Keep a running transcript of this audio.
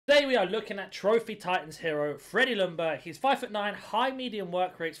Today we are looking at Trophy Titans hero Freddie Ljungberg. He's 5'9", high medium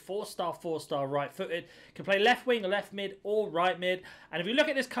work rates, 4-star right footed. Can play left wing, left mid or right mid. And if you look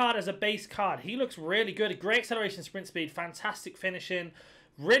at this card as a base card, he looks really good. Great acceleration, sprint speed, fantastic finishing.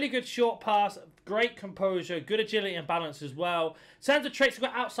 Really good short pass, great composure, good agility and balance as well. In terms of traits, we've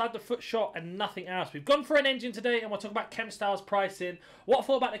got outside the foot shot and nothing else. We've gone for an engine today and we'll talk about chem styles, pricing, what I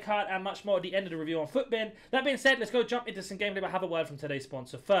thought about the card and much more at the end of the review on Footbin. That being said, let's go jump into some gameplay, but have a word from today's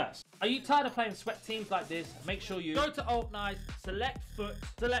sponsor first. Are you tired of playing sweat teams like this? Make sure you go to Alt Nice, select foot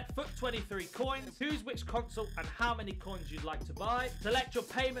 23 coins, choose which console and how many coins you'd like to buy, select your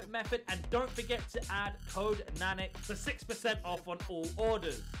payment method and don't forget to add code NaNNiK for 6% off on all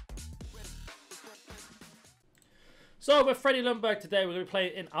orders. So with Freddie Ljungberg today, we're going to be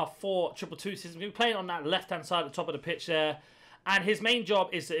playing in our 4-2-2 system. We're going to be playing on that left-hand side at the top of the pitch there. And his main job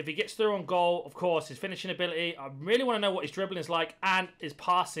is that if he gets through on goal, of course, his finishing ability. I really want to know what his dribbling is like and his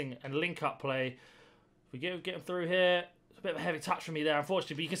passing and link-up play. If we get him through here, it's a bit of a heavy touch for me there,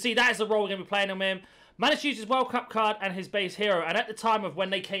 unfortunately. But you can see that is the role we're going to be playing him in. Managed to use his World Cup card and his base hero. And at the time of when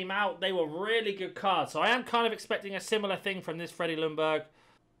they came out, they were really good cards. So I am kind of expecting a similar thing from this Freddie Ljungberg.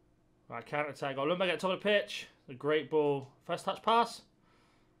 Right, counter-attack. Got Ljungberg at the top of the pitch. A great ball. First touch pass.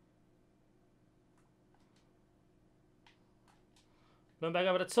 Ljungberg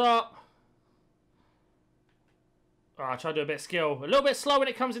over the top. Oh, I try to do a bit of skill. A little bit slow when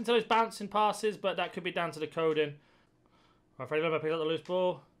it comes into those bouncing passes, but that could be down to the coding. Right, Freddie Ljungberg picks up the loose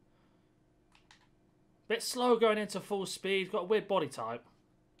ball. Bit slow going into full speed. Got a weird body type.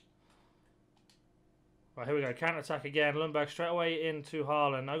 Right, here we go. Counter-attack again. Ljungberg straight away into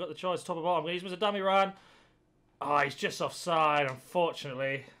Haaland. I've got the choice, top or bottom. I'm going to use him as a dummy run. Oh, he's just offside,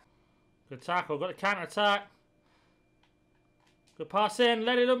 unfortunately. Good tackle. Got the counter-attack. Good pass in.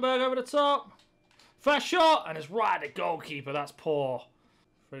 Lady Ljungberg over the top. First shot, and it's right at the goalkeeper. That's poor.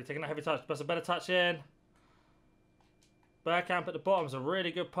 Really taking that heavy touch. Plus a better touch in. Bergkamp at the bottom is a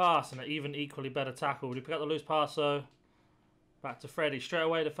really good pass and an even equally better tackle. Would he pick up the loose pass, though? Back to Freddie. Straight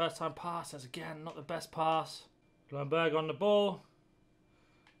away, the first time pass. That's, again, not the best pass. Ljungberg on the ball.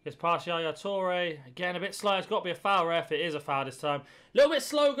 Gets past Yaya Toure. Again, a bit slow. It's got to be a foul, ref. It is a foul this time. A little bit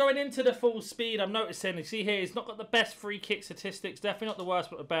slow going into the full speed. I'm noticing. You see here, he's not got the best free kick statistics. Definitely not the worst,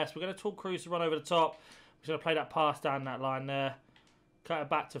 but the best. We're going to talk Cruz to run over the top. We're going to play that pass down that line there. Cut it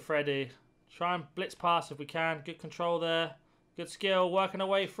back to Freddie. Try and blitz pass if we can. Good control there. Good skill. Working our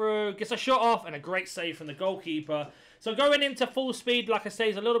way through. Gets a shot off and a great save from the goalkeeper. So going into full speed, like I say,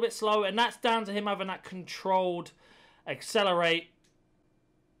 is a little bit slow. And that's down to him having that controlled accelerate.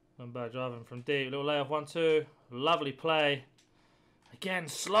 Ljungberg driving from deep. Little layup, 1-2. Lovely play. Again,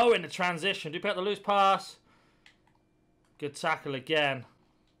 slow in the transition. Do pick up the loose pass. Good tackle again.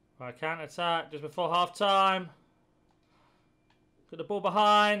 Right, counter attack just before half time. Got the ball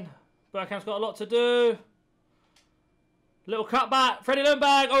behind. Bergkamp's got a lot to do. Little cutback. Freddie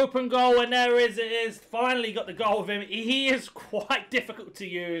Ljungberg, open goal, and there it is. Finally got the goal with him. He is quite difficult to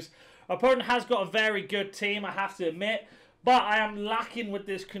use. Our opponent has got a very good team, I have to admit. But I am lacking with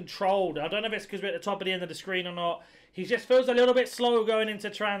this control. I don't know if it's because we're at the top of the end of the screen or not. He just feels a little bit slow going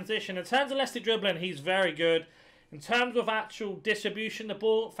into transition. In terms of elastic dribbling, he's very good. In terms of actual distribution, the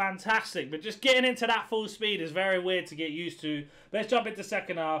ball, fantastic. But just getting into that full speed is very weird to get used to. Let's jump into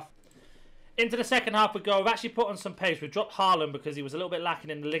second half. Into the second half we go. We've actually put on some pace. We've dropped Haaland because he was a little bit lacking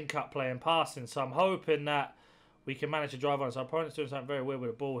in the link-up play and passing. So I'm hoping that we can manage to drive on. So our opponent's doing something very weird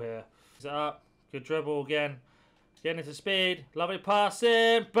with the ball here. Is it up? Good dribble again. Getting into speed. Lovely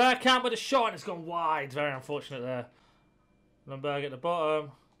passing. Bergkamp with a shot and it's gone wide. Very unfortunate there. Ljungberg at the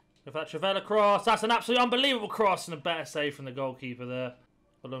bottom. If that Trivela cross. That's an absolutely unbelievable cross and a better save from the goalkeeper there.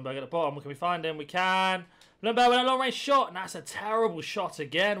 But Ljungberg at the bottom. Can we find him? We can. Ljungberg with a long range shot. And that's a terrible shot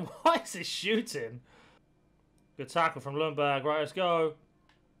again. Why is he shooting? Good tackle from Ljungberg. Right, let's go.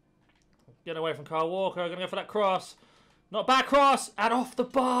 Getting away from Kyle Walker. Going to go for that cross. Not bad cross. And off the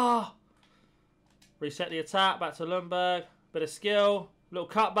bar. Reset the attack, back to Ljungberg. Bit of skill, little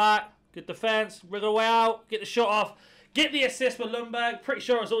cutback, good defence, wriggle away out, get the shot off, get the assist with Ljungberg. Pretty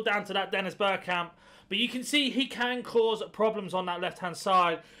sure it's all down to that Dennis Bergkamp. But you can see he can cause problems on that left-hand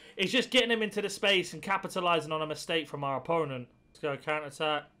side. It's just getting him into the space and capitalising on a mistake from our opponent. Let's go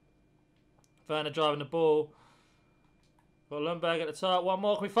counter-attack. Werner driving the ball. Got Ljungberg at the top. One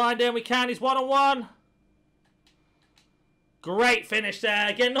more, can we find him? We can, he's one-on-one. Great finish there.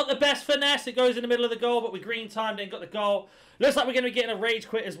 Again, not the best finesse. It goes in the middle of the goal, but we green timed it and got the goal. Looks like we're going to be getting a rage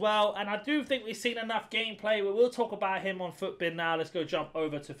quit as well. And I do think we've seen enough gameplay. We will talk about him on Footbin now. Let's go jump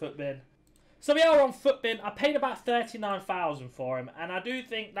over to Footbin. So we are on Footbin. I paid about 39,000 for him, and I do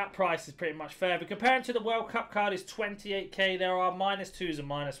think that price is pretty much fair. But comparing to the World Cup card is 28k. There are -2s and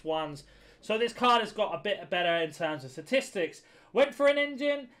 -1s. So this card has got a bit better in terms of statistics. Went for an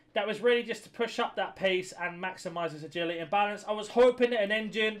engine that was really just to push up that pace and maximise his agility and balance. I was hoping that an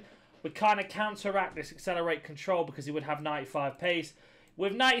engine would kind of counteract this accelerate control because he would have 95 pace.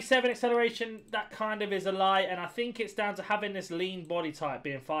 With 97 acceleration, that kind of is a lie, and I think it's down to having this lean body type,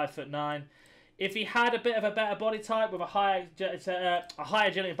 being 5'9". If he had a bit of a better body type with a high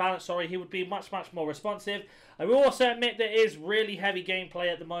agility and balance, he would be much more responsive. I will also admit there is really heavy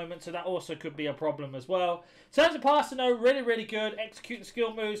gameplay at the moment, so that also could be a problem as well. In terms of passing, though, really good. Executing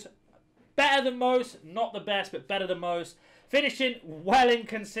skill moves, better than most. Not the best, but better than most. Finishing, well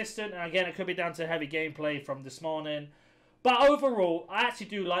inconsistent, and again, it could be down to heavy gameplay from this morning. But overall, I actually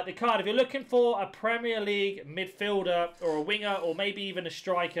do like the card. If you're looking for a Premier League midfielder or a winger or maybe even a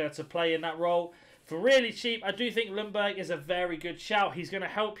striker to play in that role, for really cheap, I do think Ljungberg is a very good shout. He's going to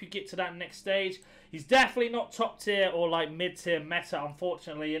help you get to that next stage. He's definitely not top tier or like mid-tier meta,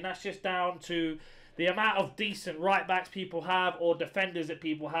 unfortunately, and that's just down to the amount of decent right-backs people have or defenders that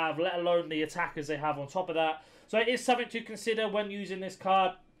people have, let alone the attackers they have on top of that. So it is something to consider when using this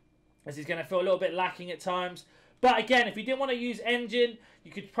card, as he's going to feel a little bit lacking at times. But again, if you didn't want to use engine, you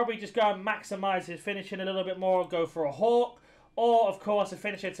could probably just go and maximise his finishing a little bit more, go for a hawk, or of course a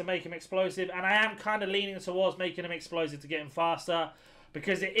finisher to make him explosive. And I am kind of leaning towards making him explosive to get him faster,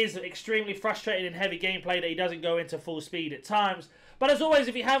 because it is extremely frustrating in heavy gameplay that he doesn't go into full speed at times. But as always,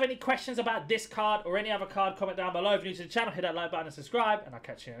 if you have any questions about this card or any other card, comment down below. If you're new to the channel, hit that like button and subscribe, and I'll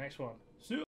catch you in the next one. See ya.